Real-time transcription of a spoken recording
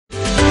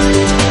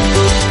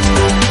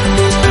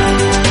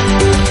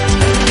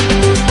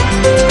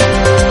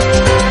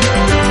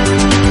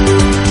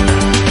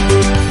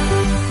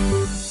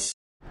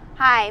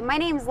My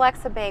name is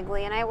Lexa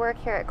Bagley and I work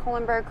here at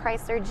Burd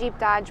Chrysler Jeep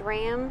Dodge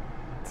Ram.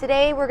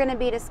 Today we're going to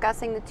be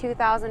discussing the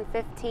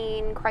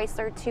 2015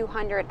 Chrysler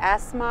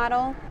 200S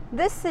model.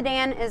 This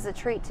sedan is a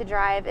treat to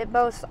drive. It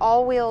boasts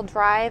all-wheel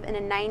drive and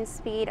a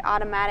 9-speed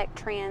automatic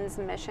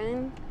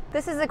transmission.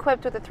 This is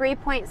equipped with a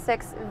 3.6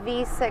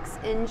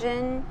 V6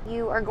 engine.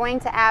 You are going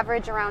to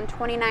average around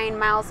 29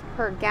 miles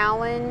per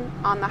gallon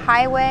on the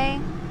highway,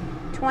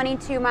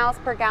 22 miles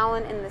per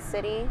gallon in the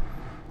city.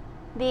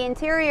 The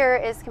interior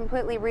is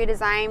completely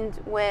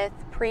redesigned with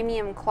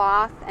premium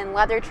cloth and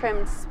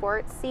leather-trimmed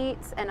sports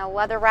seats and a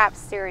leather-wrapped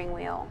steering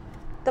wheel.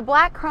 The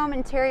black chrome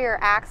interior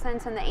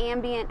accents and the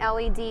ambient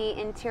LED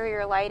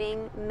interior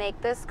lighting make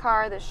this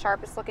car the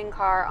sharpest-looking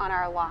car on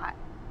our lot.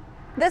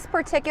 This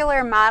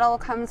particular model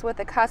comes with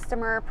a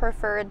customer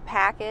preferred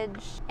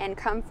package and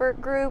comfort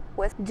group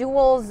with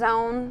dual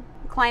zone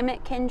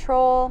climate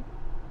control,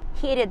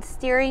 heated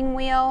steering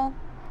wheel,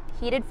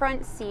 heated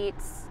front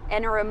seats,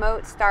 and a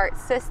remote start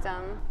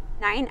system,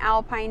 9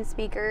 Alpine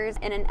speakers,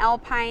 and an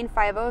Alpine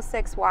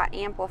 506 watt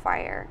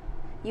amplifier.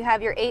 You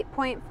have your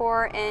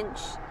 8.4-inch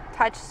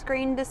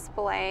touchscreen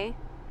display,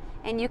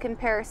 and you can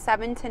pair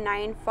 7 to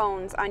 9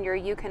 phones on your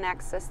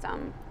Uconnect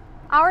system.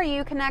 Our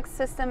Uconnect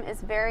system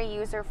is very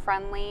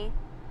user-friendly.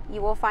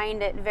 You will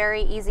find it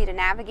very easy to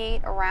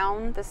navigate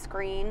around the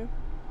screen.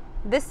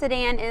 This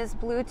sedan is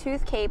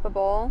Bluetooth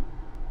capable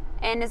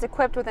and is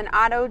equipped with an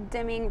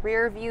auto-dimming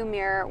rear view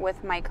mirror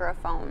with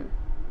microphone.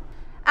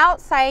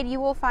 Outside,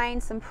 you will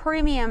find some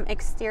premium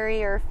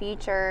exterior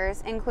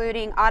features,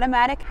 including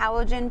automatic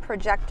halogen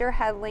projector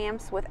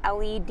headlamps with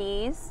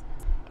LEDs,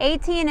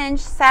 18-inch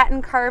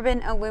satin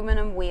carbon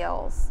aluminum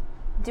wheels,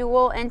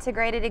 dual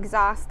integrated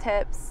exhaust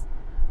tips,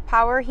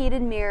 power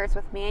heated mirrors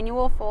with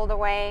manual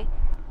fold-away,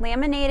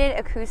 laminated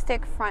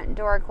acoustic front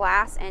door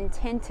glass, and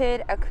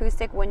tinted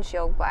acoustic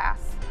windshield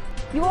glass.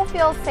 You will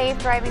feel safe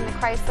driving the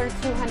Chrysler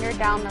 200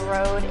 down the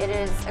road. It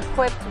is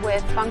equipped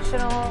with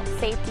functional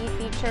safety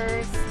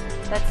features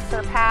that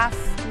surpass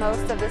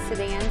most of the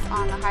sedans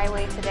on the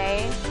highway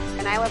today.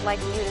 And I would like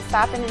you to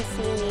stop in and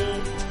see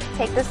me.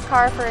 Take this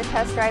car for a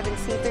test drive and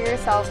see for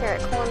yourself here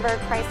at Burd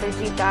Chrysler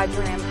Jeep Dodge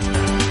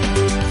Ram.